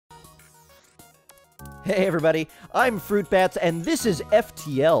Hey everybody, I'm Fruitbats, and this is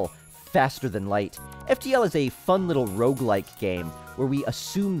FTL, Faster Than Light. FTL is a fun little roguelike game where we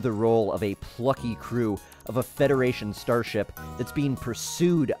assume the role of a plucky crew of a Federation starship that's being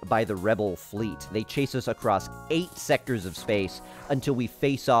pursued by the Rebel fleet. They chase us across 8 sectors of space until we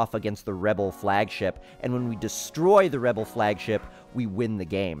face off against the Rebel flagship, and when we destroy the Rebel flagship, we win the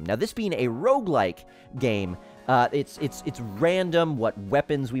game. Now, this being a roguelike game, it's random what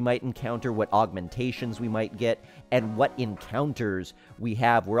weapons we might encounter, what augmentations we might get, and what encounters we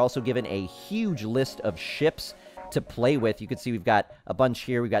have. We're also given a huge list of ships to play with. You can see we've got a bunch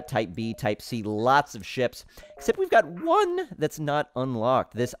here. We've got Type B, Type C, lots of ships, except we've got one that's not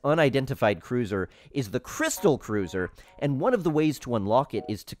unlocked. This unidentified cruiser is the Crystal Cruiser, and one of the ways to unlock it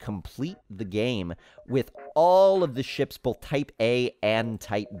is to complete the game with all of the ships, both Type A and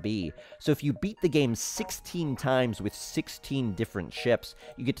Type B. So if you beat the game 16 times with 16 different ships,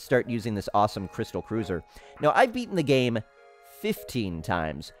 you get to start using this awesome Crystal Cruiser. Now, I've beaten the game 15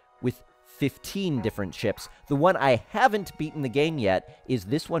 times with 15 different ships. The one I haven't beaten the game yet is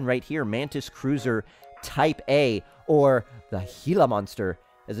this one right here, Mantis Cruiser Type A, or the Gila Monster,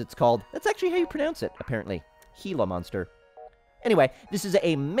 as it's called. That's actually how you pronounce it, apparently. Gila Monster. Anyway, this is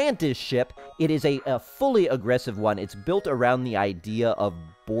a Mantis ship. It is a fully aggressive one. It's built around the idea of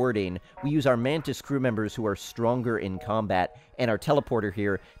boarding. We use our Mantis crew members who are stronger in combat and our teleporter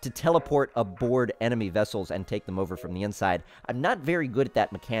here to teleport aboard enemy vessels and take them over from the inside. I'm not very good at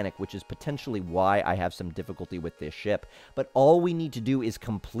that mechanic, which is potentially why I have some difficulty with this ship. But all we need to do is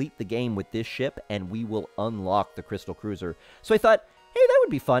complete the game with this ship, and we will unlock the Crystal Cruiser. So I thought, hey, that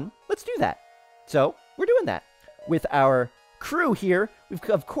would be fun. Let's do that. So we're doing that with our crew here. We've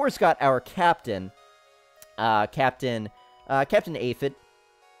of course got our captain, Captain Aphid.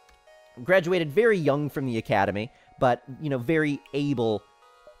 Graduated very young from the academy, but you know, very able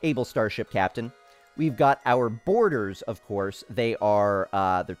starship captain. We've got our boarders, of course. They are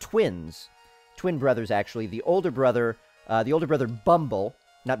they're twin brothers actually. The older brother Bumble,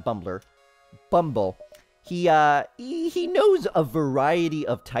 not Bumbler, Bumble. He knows a variety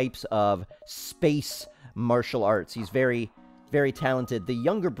of types of space martial arts. He's very talented. The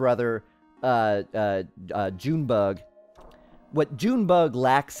younger brother, Junebug, what Junebug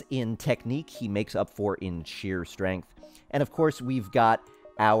lacks in technique, he makes up for in sheer strength. And of course, we've got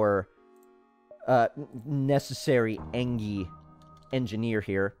our necessary Engi engineer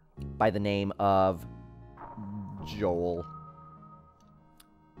here by the name of Joel.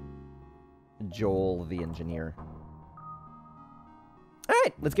 Joel the engineer.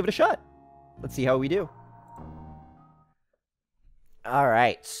 Alright, let's give it a shot. Let's see how we do.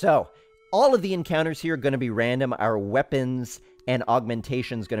 Alright, so all of the encounters here are going to be random. Our weapons and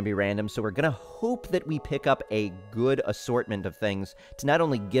augmentations going to be random, so we're going to hope that we pick up a good assortment of things to not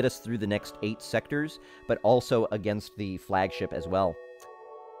only get us through the next 8 sectors, but also against the flagship as well.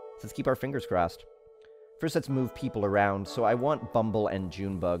 So let's keep our fingers crossed. First, let's move people around. So I want Bumble and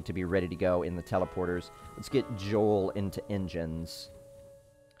Junebug to be ready to go in the teleporters. Let's get Joel into engines.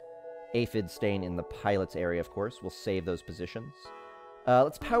 Aphid staying in the pilot's area, of course. We'll save those positions.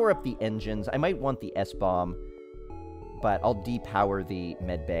 Let's power up the engines. I might want the S-bomb, but I'll depower the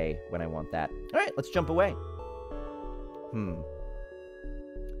med bay when I want that. All right, let's jump away. So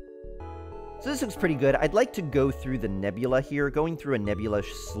this looks pretty good. I'd like to go through the nebula here. Going through a nebula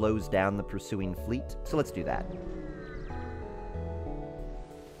slows down the pursuing fleet, so let's do that.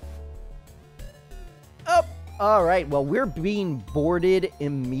 Oh, all right. Well, we're being boarded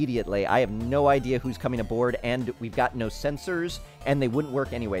immediately. I have no idea who's coming aboard, and we've got no sensors, and they wouldn't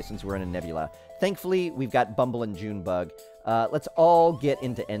work anyway since we're in a nebula. Thankfully, we've got Bumble and Junebug. Let's all get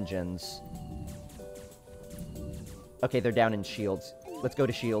into engines. Okay, they're down in shields. Let's go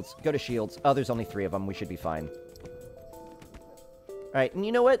to shields. Go to shields. Oh, there's only 3 of them. We should be fine. Alright, and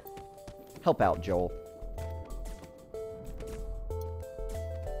you know what? Help out, Joel.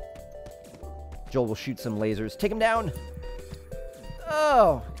 Joel will shoot some lasers. Take him down!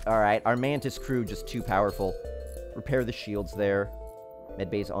 Oh! Alright, our Mantis crew just too powerful. Repair the shields there.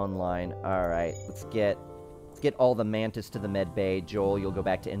 Medbay's online. Alright, let's get all the Mantis to the medbay. Joel, you'll go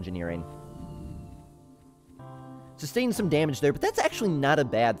back to engineering. Sustained some damage there, but that's actually not a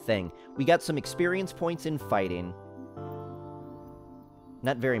bad thing. We got some experience points in fighting.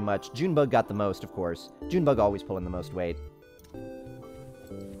 Not very much. Junebug got the most, of course. Junebug always pulling the most weight.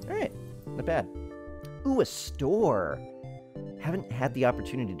 Alright, not bad. Ooh, a store! Haven't had the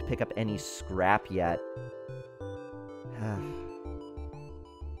opportunity to pick up any scrap yet. I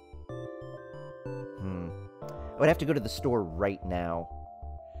would have to go to the store right now.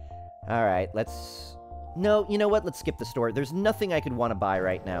 Alright, let's... No, you know what? Let's skip the store. There's nothing I could want to buy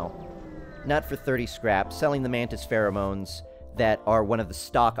right now. Not for 30 scrap. Selling the Mantis pheromones that are one of the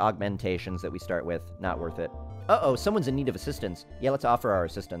stock augmentations that we start with. Not worth it. Uh-oh, someone's in need of assistance. Yeah, let's offer our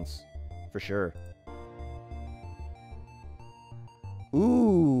assistance. For sure.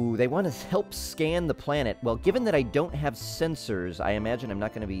 Ooh, they want to help scan the planet. Well, given that I don't have sensors, I imagine I'm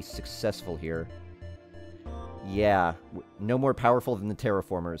not going to be successful here. Yeah, no more powerful than the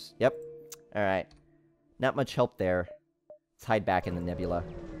terraformers. Yep. Alright. Not much help there. Let's hide back in the nebula.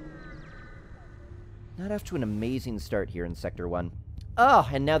 Not off to an amazing start here in Sector 1. Oh,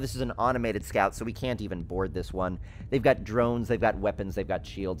 and now this is an automated scout, so we can't even board this one. They've got drones, they've got weapons, they've got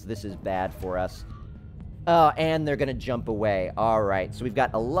shields. This is bad for us. Oh, and they're going to jump away. Alright, so we've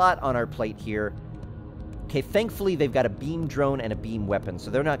got a lot on our plate here. Okay, thankfully they've got a beam drone and a beam weapon, so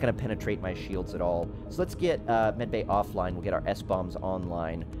they're not going to penetrate my shields at all. So let's get Medbay offline. We'll get our S-bombs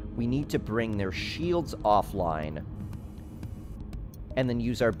online. We need to bring their shields offline. And then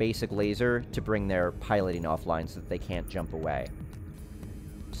use our basic laser to bring their piloting offline so that they can't jump away.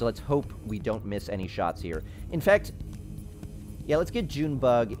 So let's hope we don't miss any shots here. In fact, yeah, let's get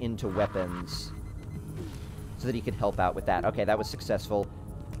Junebug into weapons so that he can help out with that. Okay, that was successful.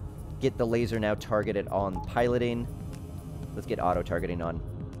 Get the laser now targeted on piloting. Let's get auto-targeting on.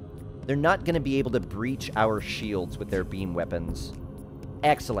 They're not going to be able to breach our shields with their beam weapons.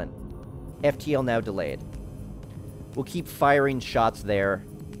 Excellent. FTL now delayed. We'll keep firing shots there,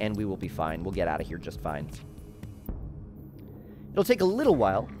 and we will be fine. We'll get out of here just fine. It'll take a little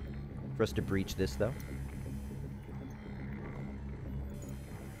while for us to breach this, though.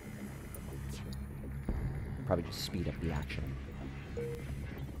 Probably just speed up the action.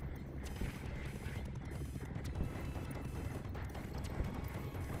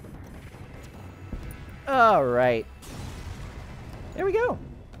 All right. There we go.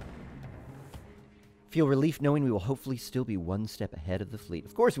 Feel relief knowing we will hopefully still be one step ahead of the fleet.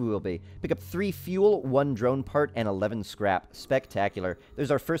 Of course we will be. Pick up 3 fuel, 1 drone part, and 11 scrap. Spectacular.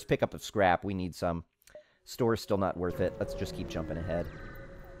 There's our first pickup of scrap. We need some. Store's still not worth it. Let's just keep jumping ahead.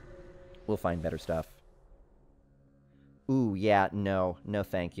 We'll find better stuff. Ooh, yeah, no. No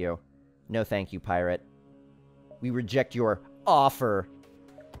thank you. No thank you, pirate. We reject your offer.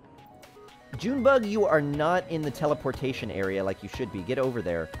 Junebug, you are not in the teleportation area like you should be. Get over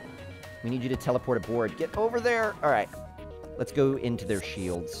there. We need you to teleport aboard. Get over there! Alright. Let's go into their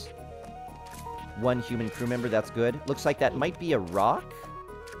shields. 1 human crew member, that's good. Looks like that might be a rock?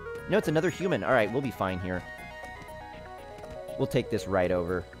 No, it's another human. Alright, we'll be fine here. We'll take this right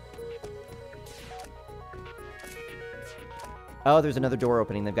over. Oh, there's another door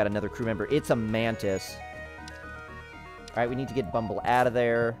opening. They've got another crew member. It's a Mantis. Alright, we need to get Bumble out of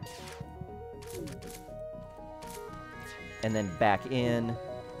there. And then back in.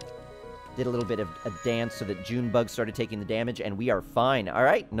 Did a little bit of a dance so that Junebug started taking the damage, and we are fine. All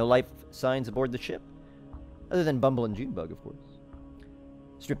right, no life signs aboard the ship. Other than Bumble and Junebug, of course.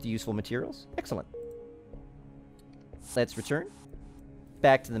 Strip the useful materials. Excellent. Let's return.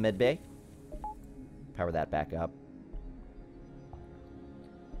 Back to the med bay. Power that back up.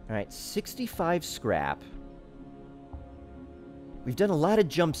 All right, 65 scrap. We've done a lot of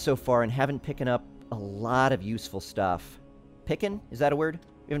jumps so far and haven't picked up a lot of useful stuff. Pickin'? Is that a word?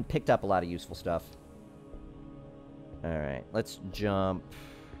 We haven't picked up a lot of useful stuff. Alright, let's jump.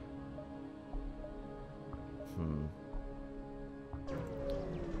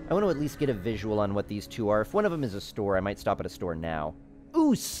 I want to at least get a visual on what these two are. If one of them is a store, I might stop at a store now.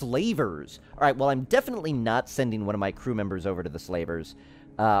 Ooh, slavers! Alright, well, I'm definitely not sending one of my crew members over to the slavers.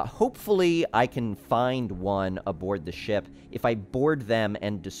 Hopefully, I can find one aboard the ship. If I board them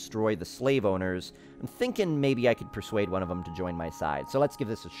and destroy the slave owners, I'm thinking maybe I could persuade one of them to join my side. So let's give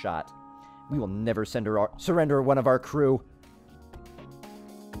this a shot. We will never surrender one of our crew.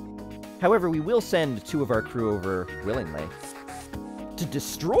 However, we will send 2 of our crew over willingly. To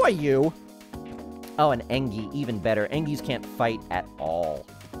destroy you? Oh, and Engi, even better. Engis can't fight at all.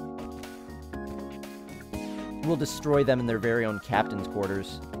 We'll destroy them in their very own captain's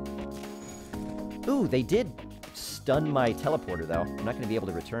quarters. Ooh, they did stun my teleporter, though. I'm not going to be able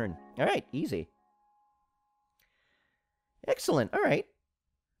to return. All right, easy. Excellent, all right.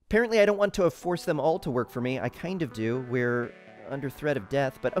 Apparently, I don't want to force them all to work for me. I kind of do. We're under threat of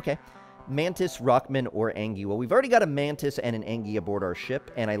death, but okay. Mantis, Rockman, or Engi. Well, we've already got a Mantis and an Engi aboard our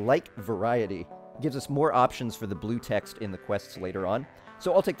ship, and I like variety. It gives us more options for the blue text in the quests later on.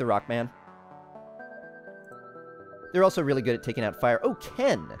 So I'll take the Rockman. They're also really good at taking out fire. Oh,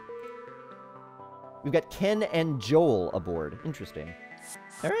 Ken! We've got Ken and Joel aboard. Interesting.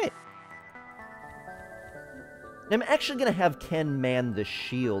 Alright. I'm actually going to have Ken man the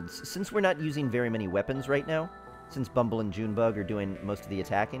shields, since we're not using very many weapons right now, since Bumble and Junebug are doing most of the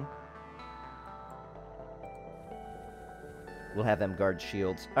attacking. We'll have them guard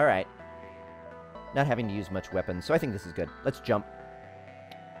shields. All right. Not having to use much weapons, so I think this is good. Let's jump.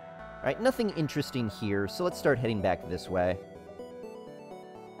 All right, nothing interesting here, so let's start heading back this way.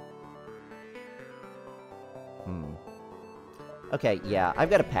 Okay, yeah, I've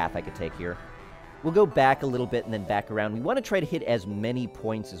got a path I could take here. We'll go back a little bit and then back around. We want to try to hit as many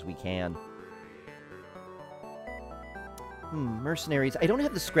points as we can. Mercenaries. I don't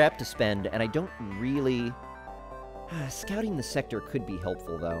have the scrap to spend, and I don't really... Scouting the sector could be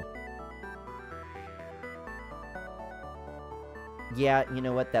helpful, though. Yeah, you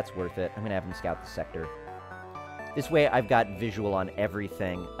know what? That's worth it. I'm going to have him scout the sector. This way, I've got visual on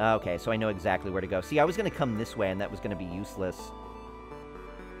everything. Okay, so I know exactly where to go. See, I was going to come this way, and that was going to be useless.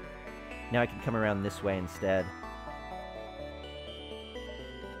 Now I can come around this way instead.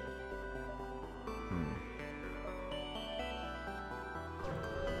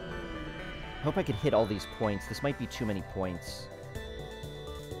 I hope I could hit all these points. This might be too many points.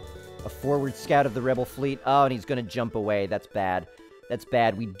 A forward scout of the rebel fleet. Oh, and he's going to jump away. That's bad. That's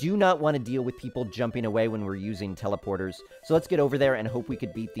bad. We do not want to deal with people jumping away when we're using teleporters. So let's get over there and hope we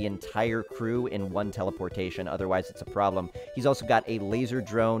could beat the entire crew in one teleportation. Otherwise, it's a problem. He's also got a laser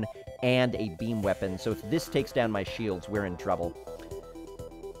drone and a beam weapon. So if this takes down my shields, we're in trouble.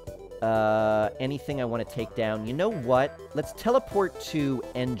 Anything I want to take down? You know what? Let's teleport to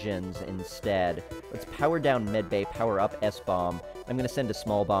engines instead. Let's power down medbay, power up S-bomb. I'm going to send a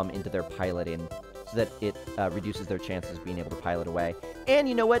small bomb into their piloting so that it reduces their chances of being able to pilot away. And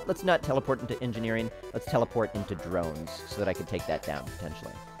you know what? Let's not teleport into engineering. Let's teleport into drones so that I can take that down,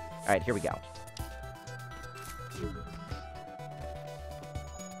 potentially. All right, here we go.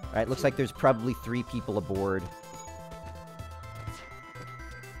 All right, looks like there's probably 3 people aboard.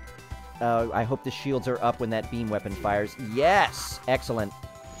 I hope the shields are up when that beam weapon fires. Yes! Excellent.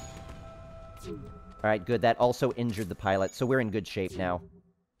 Alright, good. That also injured the pilot, so we're in good shape now.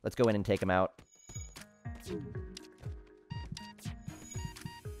 Let's go in and take him out.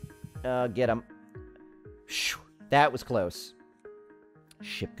 Get him. Whew, that was close.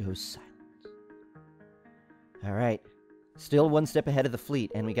 Ship goes silent. Alright. Still one step ahead of the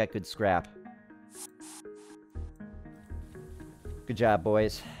fleet, and we got good scrap. Good job,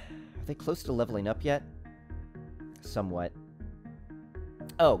 boys. Are they close to leveling up yet? Somewhat.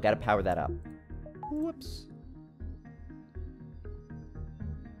 Oh, gotta power that up. Whoops.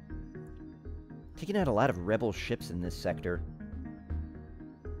 Taking out a lot of rebel ships in this sector.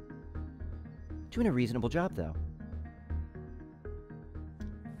 Doing a reasonable job, though.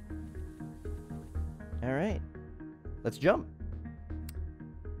 Alright. Let's jump.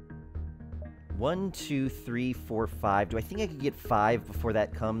 1, 2, 3, 4, 5. Do I think I could get 5 before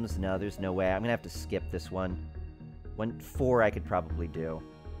that comes? No, there's no way. I'm going to have to skip this one. 4 I could probably do.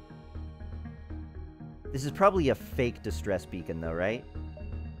 This is probably a fake distress beacon, though, right?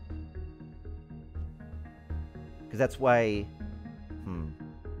 Because that's why...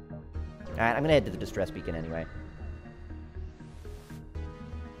 Alright, I'm going to head to the distress beacon anyway.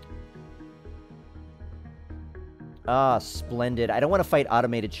 Ah, splendid. I don't want to fight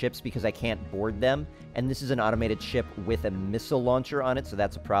automated ships because I can't board them. And this is an automated ship with a missile launcher on it, so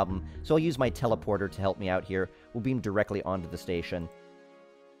that's a problem. So I'll use my teleporter to help me out here. We'll beam directly onto the station.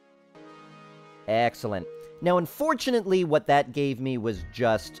 Excellent. Now, unfortunately, what that gave me was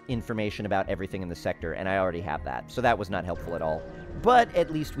just information about everything in the sector, and I already have that. So that was not helpful at all. But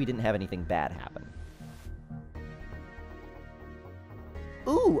at least we didn't have anything bad happen.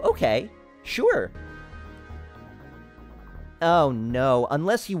 Ooh, okay. Sure. Oh, no.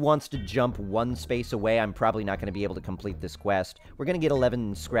 Unless he wants to jump one space away, I'm probably not going to be able to complete this quest. We're going to get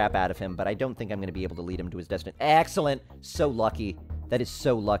 11 scrap out of him, but I don't think I'm going to be able to lead him to his destination. Excellent! So lucky. That is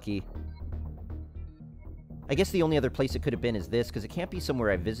so lucky. I guess the only other place it could have been is this, because it can't be somewhere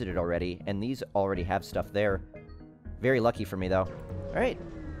I visited already, and these already have stuff there. Very lucky for me, though. Alright.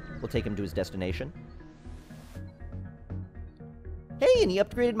 We'll take him to his destination. Hey, and he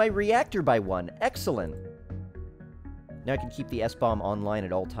upgraded my reactor by 1. Excellent! Now I can keep the S-bomb online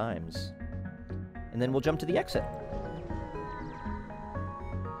at all times. And then we'll jump to the exit.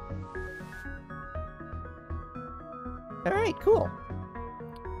 Alright, cool.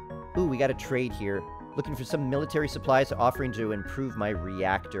 Ooh, we got a trade here. Looking for some military supplies offering to improve my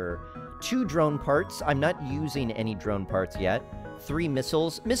reactor. 2 drone parts. I'm not using any drone parts yet. 3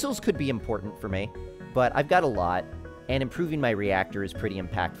 missiles. Missiles could be important for me, but I've got a lot. And improving my reactor is pretty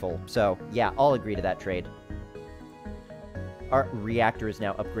impactful. So, yeah, I'll agree to that trade. Our reactor is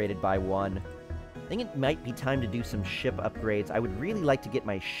now upgraded by 1. I think it might be time to do some ship upgrades. I would really like to get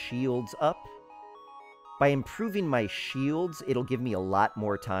my shields up. By improving my shields, it'll give me a lot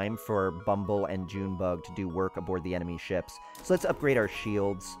more time for Bumble and Junebug to do work aboard the enemy ships. So let's upgrade our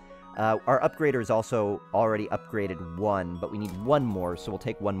shields. Our upgrader is also already upgraded 1, but we need 1 more, so we'll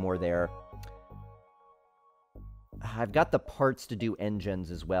take 1 more there. I've got the parts to do engines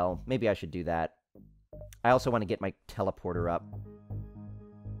as well. Maybe I should do that. I also want to get my teleporter up.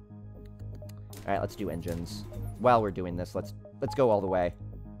 Alright, let's do engines. While we're doing this, let's go all the way.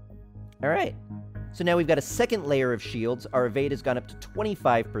 Alright. So now we've got a second layer of shields. Our evade has gone up to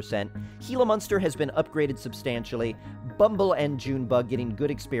 25%. Gila Monster has been upgraded substantially. Bumble and Junebug getting good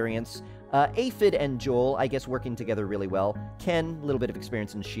experience. Aphid and Joel, I guess, working together really well. Ken, a little bit of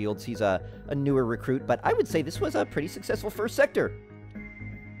experience in shields. He's a newer recruit, but I would say this was a pretty successful first sector.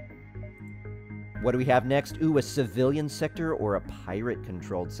 What do we have next? Ooh, a civilian sector or a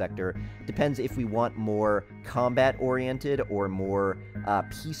pirate-controlled sector. Depends if we want more combat-oriented or more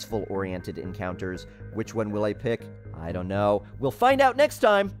peaceful-oriented encounters. Which one will I pick? I don't know. We'll find out next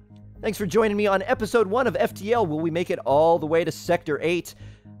time. Thanks for joining me on Episode 1 of FTL. Will we make it all the way to Sector 8?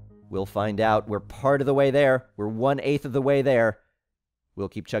 We'll find out. We're part of the way there. We're 1/8 of the way there. We'll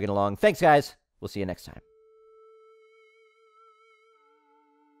keep chugging along. Thanks, guys. We'll see you next time.